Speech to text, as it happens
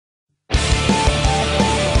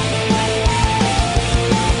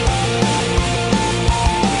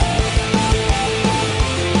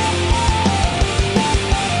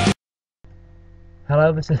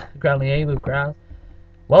Hello, this is Granley with Graz.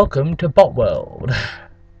 Welcome to Bot World.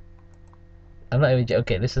 I'm not even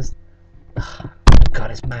joking. This is. Oh God,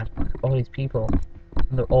 it's mad. All these people,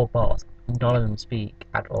 they're all bots. None of them speak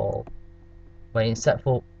at all. Wait, except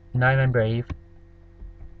for 99 Brave.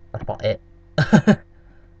 That's about it. Oh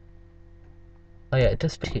yeah, it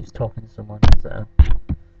just keeps talking to someone. So,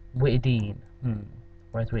 Witty Dean.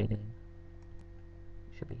 Where's Witty Dean?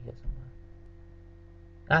 He should be here somewhere.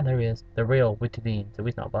 Ah, there he is. The real Witty Dean. So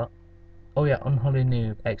he's not a bot. Oh yeah, unholy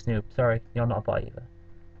noob, ex-noob. Sorry, you're not a bot either.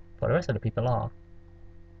 But the rest of the people are.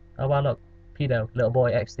 Oh wow, look, pedo, little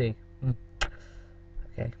boy, XD.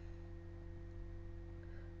 Okay.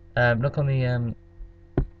 Look on the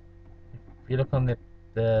if you look on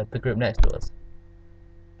the group next to us,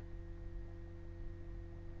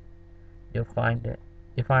 you'll find it.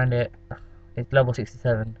 You find it. It's level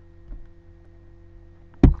 67.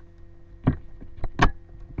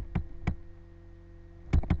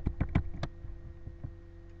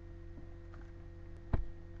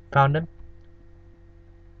 Found him?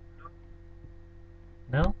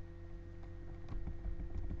 No?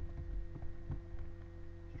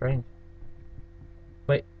 Strange.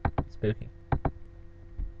 Wait, spooky.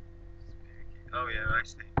 Oh yeah, I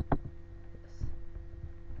see.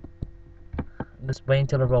 Just wait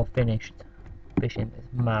until they're all finished. Fishing is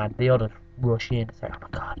mad. They all just rush in. It's like, oh my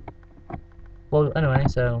god. Well, anyway,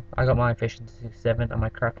 so I got my fishing to 67 and my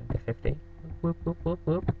cracking to 50. Whoop, whoop, whoop,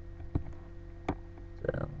 whoop.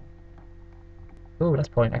 So, oh, that's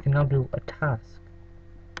point. I can now do a task.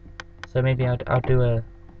 So maybe I'll do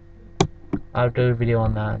a video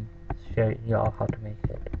on that and show y'all how to make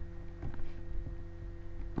it.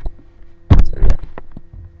 So yeah.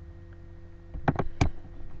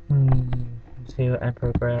 See what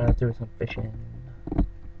Emporer Graz, do some fishing.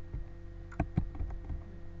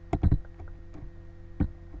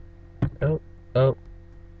 Oh,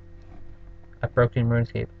 I broke in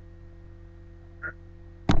RuneScape.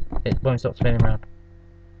 It won't stop spinning around.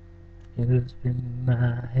 You spin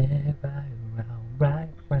my head right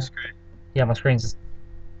round. Screen. Yeah, my screen's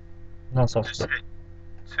non-stop. Just hit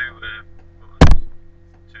two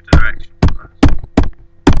direction buttons.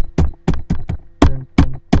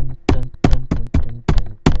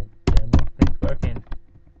 Nothing's working.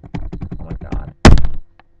 Oh my god.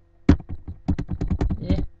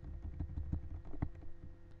 Yeah.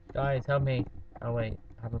 Guys, help me. Oh wait,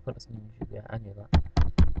 I haven't put this on YouTube yet. I knew that.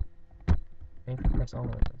 Maybe press all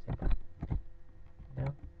of it at the same time. No?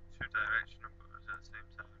 Two directional buttons at the same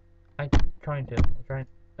time. I'm trying.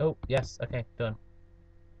 Oh, yes, okay, done.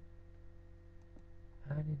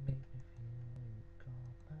 How did it make me feel?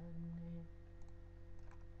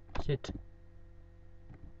 Company. Shit.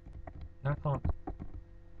 No, I can't.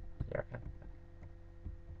 Yeah,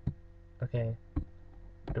 I can. Okay.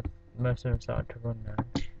 Most of them started to run now.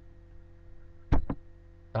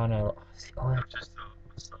 Oh no. See, I've just thought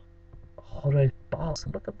myself. all those balls.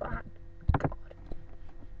 Look at that. God.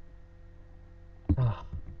 Oh.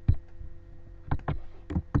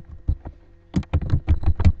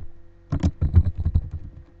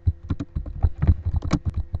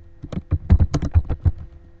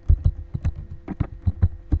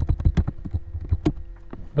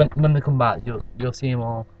 When they come back, you'll see them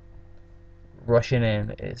all rushing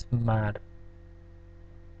in. It's mad.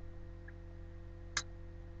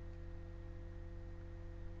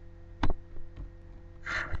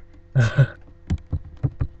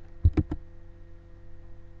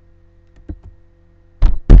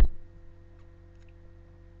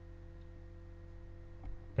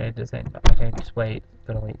 Okay, just ain't. Okay, just wait.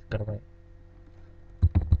 Gotta wait. Gotta wait.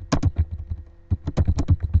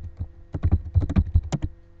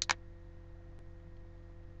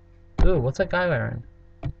 Ooh, what's that guy wearing?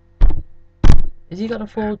 Is he got a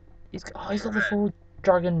full? He's got the full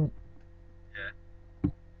dragon. Yeah.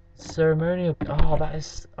 Ceremonial. Oh, that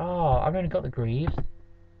is. Oh, I've only got the greaves. You can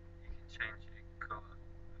change your colour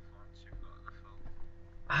once you've got the full.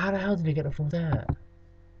 How the hell did he get the full there?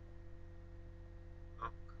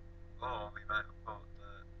 Look. Oh, we might have bought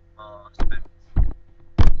the more spins.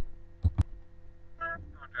 I wonder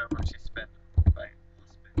how much you spent on buying more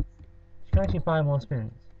spins. You can actually buy more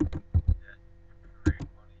spins. Yeah. Rude money.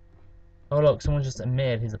 Oh look, someone just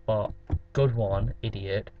admitted he's a bot. Good one,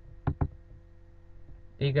 idiot.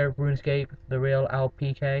 Here you go, RuneScape, the real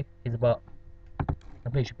LPK. He's a bot. I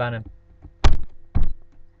think you should ban him. Why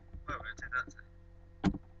would I do that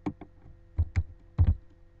to?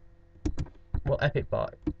 Well, Epic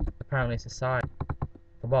Bot. Apparently it's a site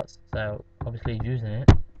for bots, so obviously he's using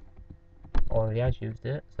it. Or he has used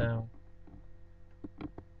it, so.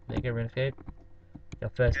 There you go, RuneScape. Your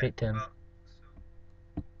first victim. Well,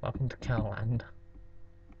 so Welcome to Cowland.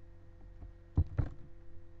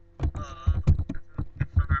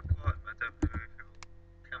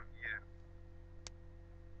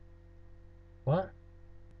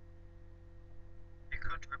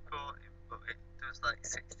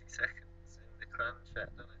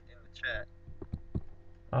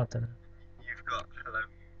 I don't know. You've got hello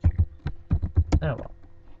YouTube. Oh well.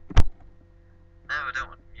 No, I don't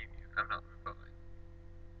want to mute you. I'm not recording.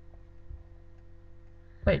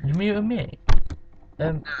 Wait, you muted me?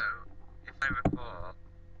 No, if I report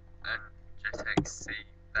and JTech see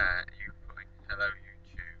that you putting hello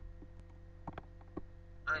YouTube,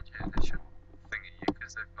 I do. They shouldn't think at you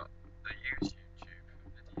because they've got they use YouTube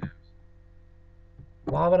for videos,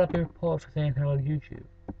 Why would I be reported for saying hello YouTube?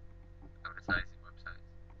 advertising websites.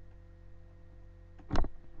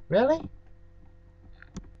 Really?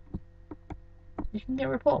 You can get a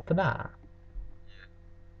report for that? Yeah,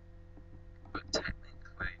 but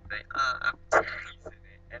technically they are advertising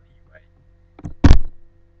it anyway.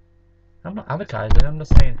 I'm not advertising, I'm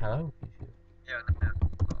just saying hello YouTube. Yeah, I know.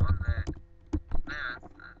 But on their I don't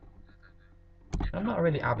know. I'm not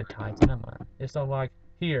really advertising, am I? It's not like,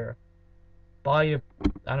 here, buy your,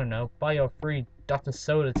 I don't know, buy your free Dr.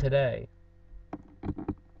 Soda today.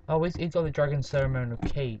 Oh, he's got the Dragon Ceremonial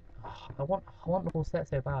Cape. Oh, I want the whole set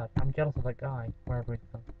so bad. I'm jealous of that guy, wherever he's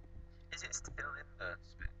gone. Is it still in the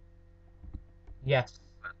spin? Yes,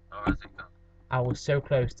 Or has it gone? I was so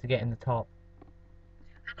close to getting the top.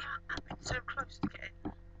 I've been so close to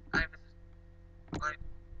getting either like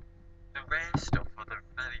the rare stuff or the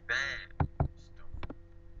very rare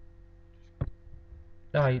stuff.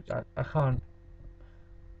 No, I can't.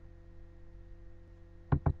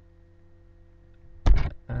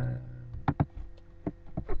 Um,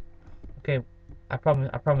 okay, I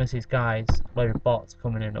promise these guys a load of bots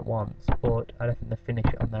coming in at once, but I don't think they finish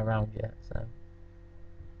it on their round yet, so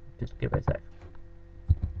just give it a sec.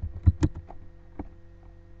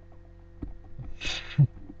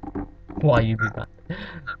 Why you be mad?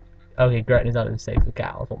 Okay, Gretchen is out of the stakes of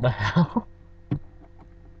cows. What the hell?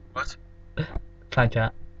 What? Try and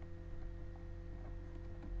chat.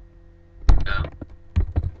 No.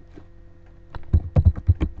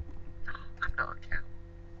 I'm not a cow.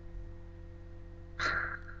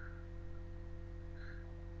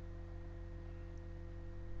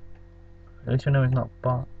 At least I know he's not a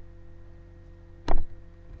bot.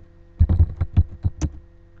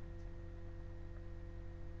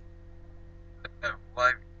 No,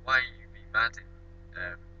 why you be mad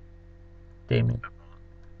in Damien. the bot?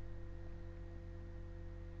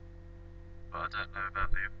 But I don't know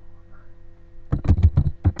about the other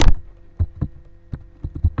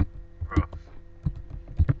one. Rough.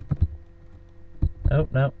 Oh,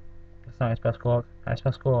 no. That's not how you spell squawk. How you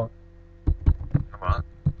spell squawk? What?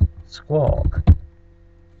 Squawk.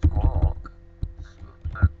 Squawk?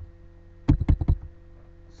 No.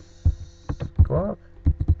 Squawk?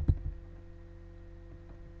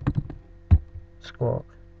 Squawk.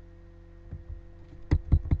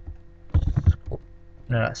 Squawk.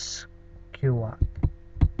 No, that's squawk.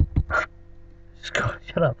 Squawk.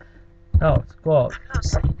 Shut up. Oh, squawk. I'm not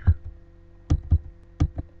saying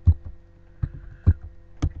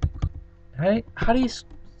How do you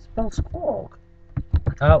spell squawk?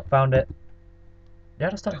 Oh, found it. Yeah,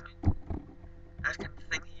 just that. don't. I can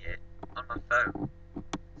thingy it on my phone.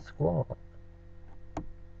 Squawk. Do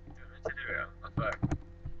you want me to do it on my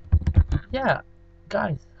phone? Yeah.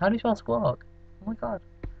 Guys, how do you spell squawk? Oh my god.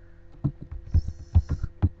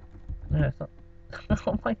 No, it's not.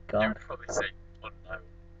 Oh my You god. would probably say unknown.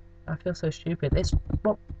 I feel so stupid. It's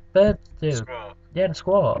what birds do. Squawk. Yeah, the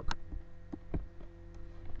squawk.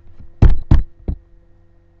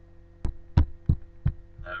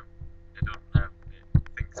 No, it don't know. It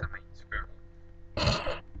thinks I mean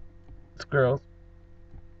squirrel. Squirrels.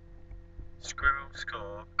 Squirrel,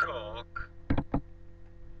 score, cork,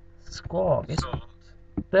 Squawk. It's sort,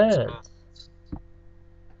 birds. spot.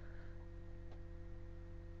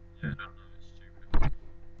 Yeah, I don't know, it's stupid.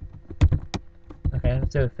 Okay,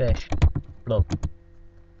 let's do a fish. Blub. Blah,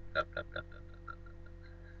 blah, blah, blah, blah,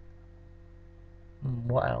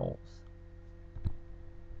 blah. What else?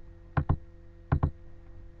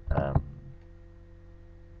 Um.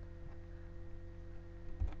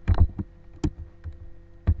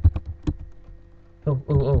 Oh,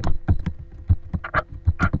 oh, oh.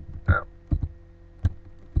 Oh.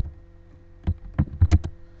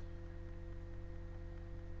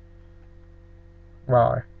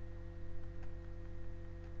 Rar.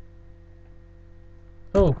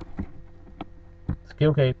 Oh.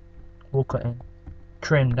 Skill cape. Wool cutting.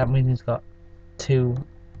 Trim. That means he's got two.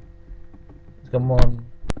 He's got more than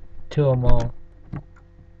two or more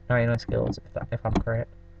 99 skills, if I'm correct.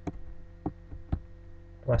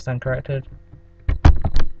 Do I stand corrected?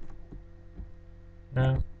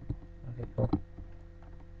 No? Okay, cool.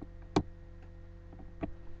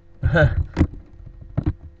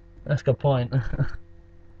 That's a good point.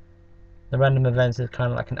 The random events is kind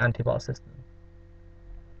of like an anti-bot system.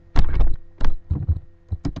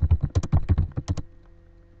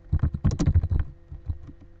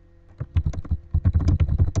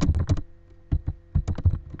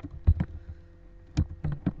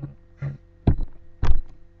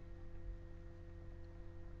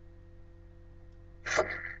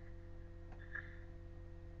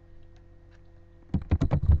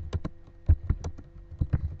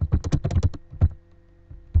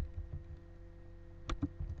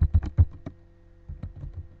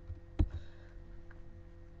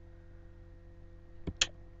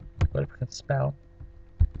 What if we can spell?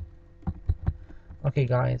 Okay,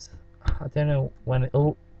 guys. I don't know when it.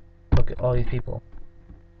 Oh, look at all these people.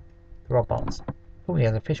 The robots. Oh, he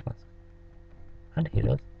has a fish mask. And he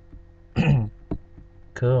does.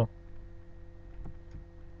 Cool.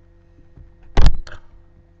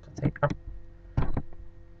 Take up.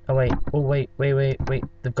 Oh wait. Oh wait.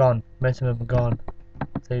 They've gone. Most of them have gone.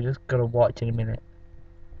 So you just gotta watch in a minute.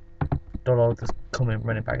 They'll all just come in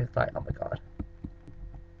running back. It's like, oh my god.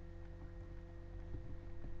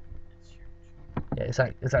 Yeah, it's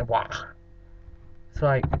like wow. It's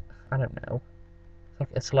like, I don't know. It's like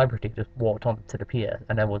a celebrity just walked onto the pier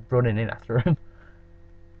and everyone's running in after him.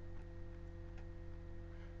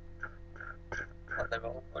 Oh, they're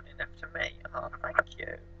all running after me. Oh, thank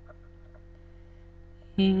you.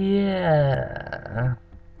 Yeah.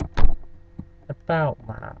 About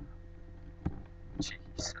that.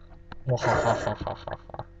 Jeez. Wahahahahaha.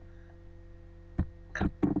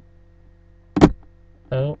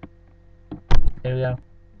 Oh, here we go.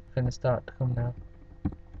 Gonna start to come now.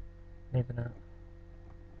 Maybe not.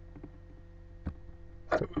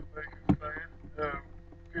 Fire. No.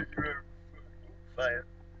 Get your own fire.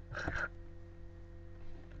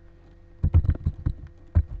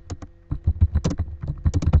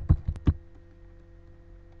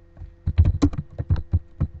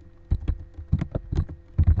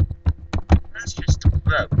 That's just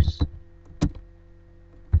gross.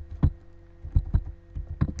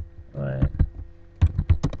 Right.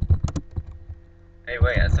 Hey,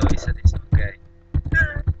 wait, I thought you said it's not gay.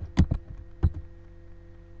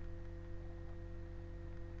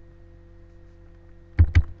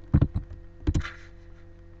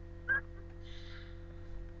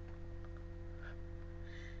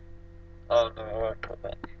 Oh no, I won't put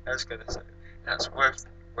that. I was gonna say, that's worse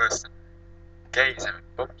than gays having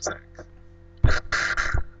bum sex.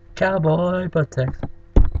 Cowboy butt-sex.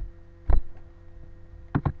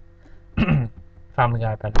 Family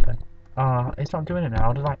Guy better play. It's not doing it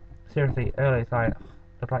now. Just like, seriously, earlier it's like,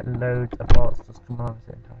 there's like loads of bots just come on at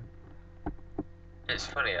the same time. It's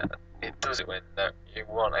funny, it does it when you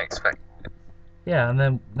won't expect it. Yeah, and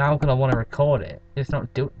then now because I want to record it, they're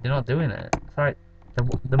not doing it. It's like,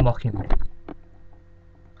 they're mocking me.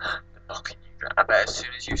 They're mocking you. I bet as soon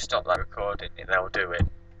as you stop that recording, they'll do it.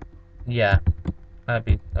 Yeah, I'd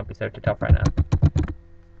be so tough right now.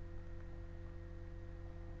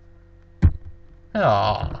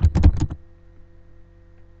 Aww.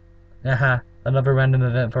 Another random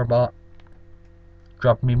event for a bot.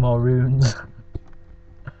 Drop me more runes.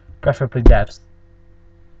 Preferably depths.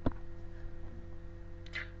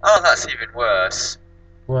 Oh, that's even worse.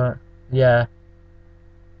 What? Yeah.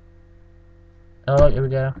 Oh, here we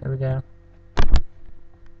go. Here we go.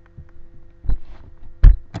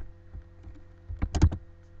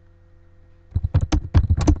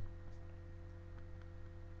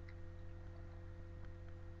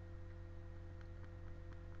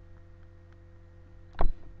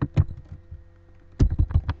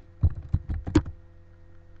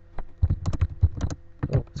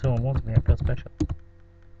 Oh, someone wants me. I feel special.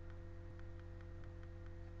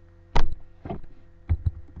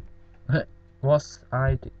 What's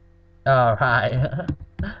I do? Oh, right.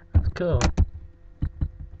 That's cool.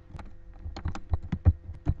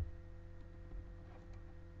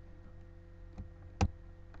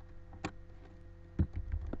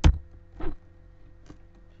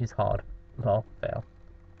 She's hard. Lol, fail.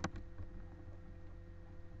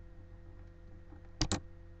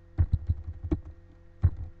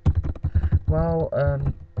 Well,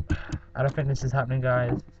 I don't think this is happening,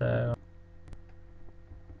 guys, so...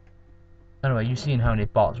 Anyway, you've seen how many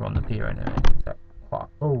bots are on the pier anyway. So, what?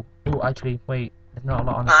 Oh, actually, wait. There's not a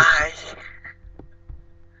lot on the Bye.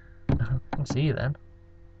 pier. I'll see you then.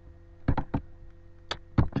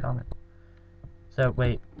 Charming. So,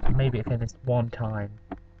 wait. Maybe, okay, this one time.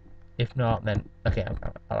 If not, then... Okay,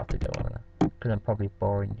 I'll have to go on that. Because I'm probably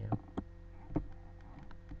boring you.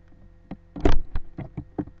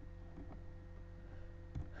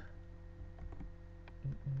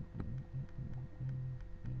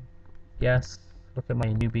 Yes, look at my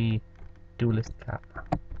newbie duelist cap.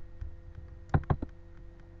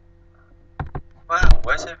 Wow,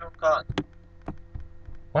 where's everyone gone?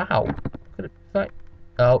 Wow! Look at it. It's like,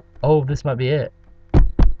 oh, this might be it.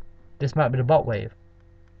 This might be the bot wave.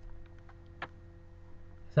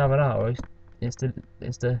 It's either that or it's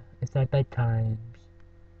their bedtimes.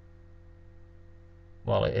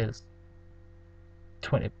 Well, it is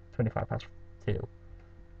 25 past 2.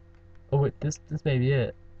 Oh wait, this may be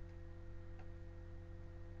it.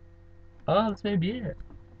 Oh, this may be it.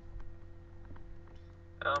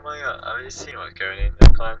 Oh my god, have you seen what's going in the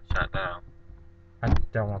clan chat now? I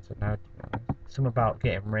don't want to know, to be honest. Something about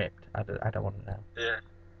getting ripped. I don't want to know. Yeah.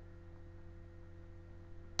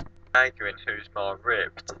 Arguing who's more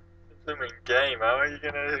ripped. It's a blooming game, how are you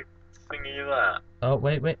gonna thingy that? Oh,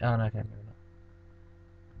 wait. Oh, no, okay, maybe not.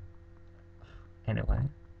 Anyway.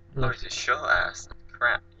 Oh, Look. he's a short ass.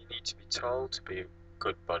 Crap, you need to be told to be a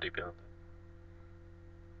good bodybuilder.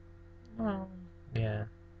 Well, yeah.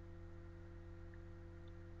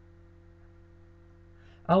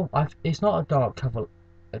 Oh, it's not a dark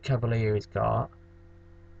cavalier he's got.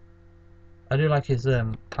 I do like his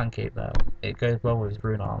pancake though. It goes well with his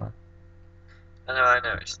rune armor. I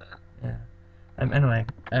noticed that. Yeah. Anyway,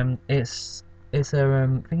 it's a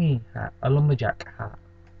thingy hat, a lumberjack hat.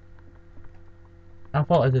 I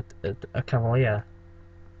thought it was a cavalier.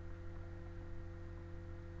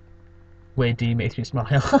 Wait, D makes me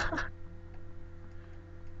smile.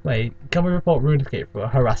 Wait, can we report RuneScape for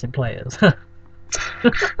harassing players?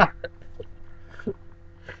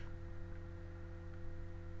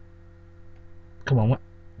 Come on,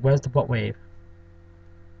 where's the bot wave?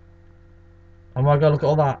 Oh my god, look at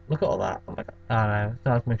all that! Look at all that! Oh my god! Oh no, it's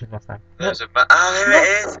not as much as last time. Look! There's a oh, here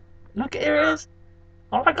it is! Look, here it is!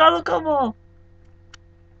 Oh my god, look at them all!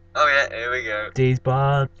 Oh yeah, here we go. These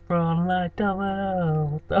bots run like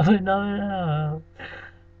dominoes, dominoes.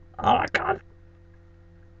 Oh my god!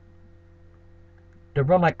 They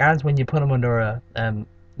run like ants when you put them under a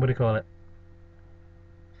what do you call it?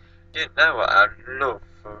 You know what I'd love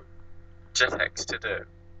for JetX to do?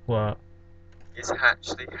 What? Is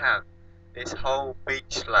actually have this whole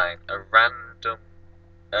beach line of random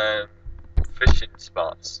fishing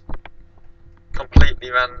spots.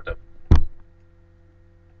 Completely random.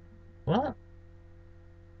 What?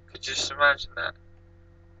 Could you just imagine that?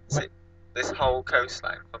 What? See, this whole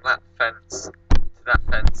coastline, from that fence to that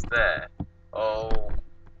fence there, oh,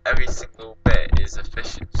 every single bit is a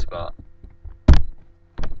fishing spot.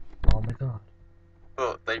 Oh my god.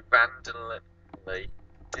 But they randomly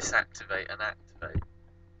disactivate and activate.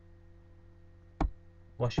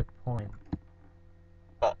 What's your point?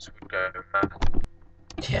 Bots would go mad.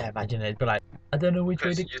 Yeah, imagine it, but like, I don't know which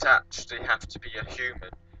way Because to. you'd actually have to be a human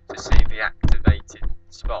to see the activated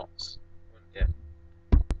spots, wouldn't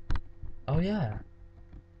you? Oh yeah.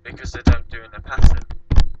 Because they don't do in a pattern.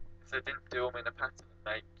 If they didn't do them in a pattern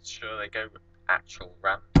and make sure they go with actual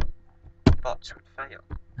random, bots would fail.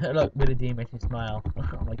 Look, Willie D makes me smile.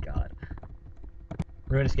 Oh my god.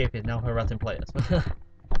 RuneScape is now harassing players.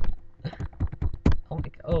 Oh my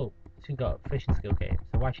god. Oh, she's got a fishing skill game.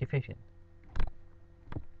 So why is she fishing?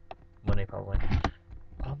 Money probably.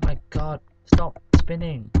 Oh my god. Stop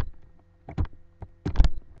spinning.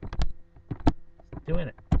 Doing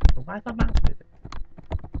it. Why is my mouse moving?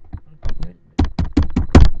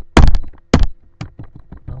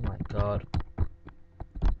 Oh my god.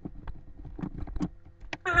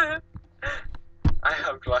 I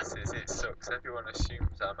have glasses, it sucks. Everyone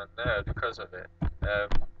assumes I'm a nerd because of it.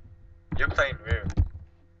 You're playing Rune.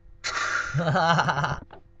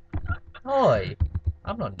 Oi!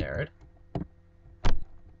 I'm not a nerd.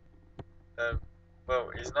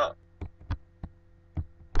 Well, he's not.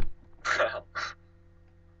 Well,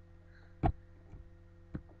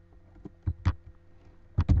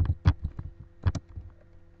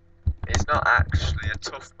 he's not actually a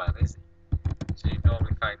tough man, is he? So you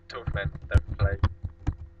normally find tough men don't play.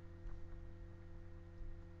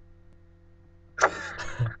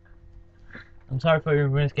 I'm sorry for your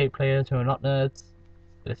RuneScape players who are not nerds.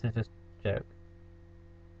 This is just a joke.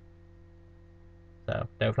 So,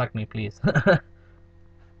 don't flag me, please.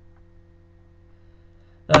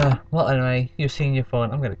 Well, anyway, you've seen your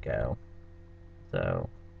fun. I'm gonna go. So.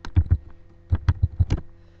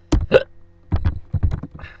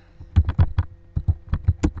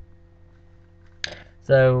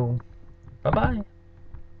 So, bye bye.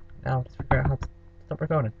 Now, let's figure out how to stop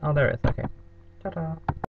recording. Oh, there it is. Okay. Ta-da.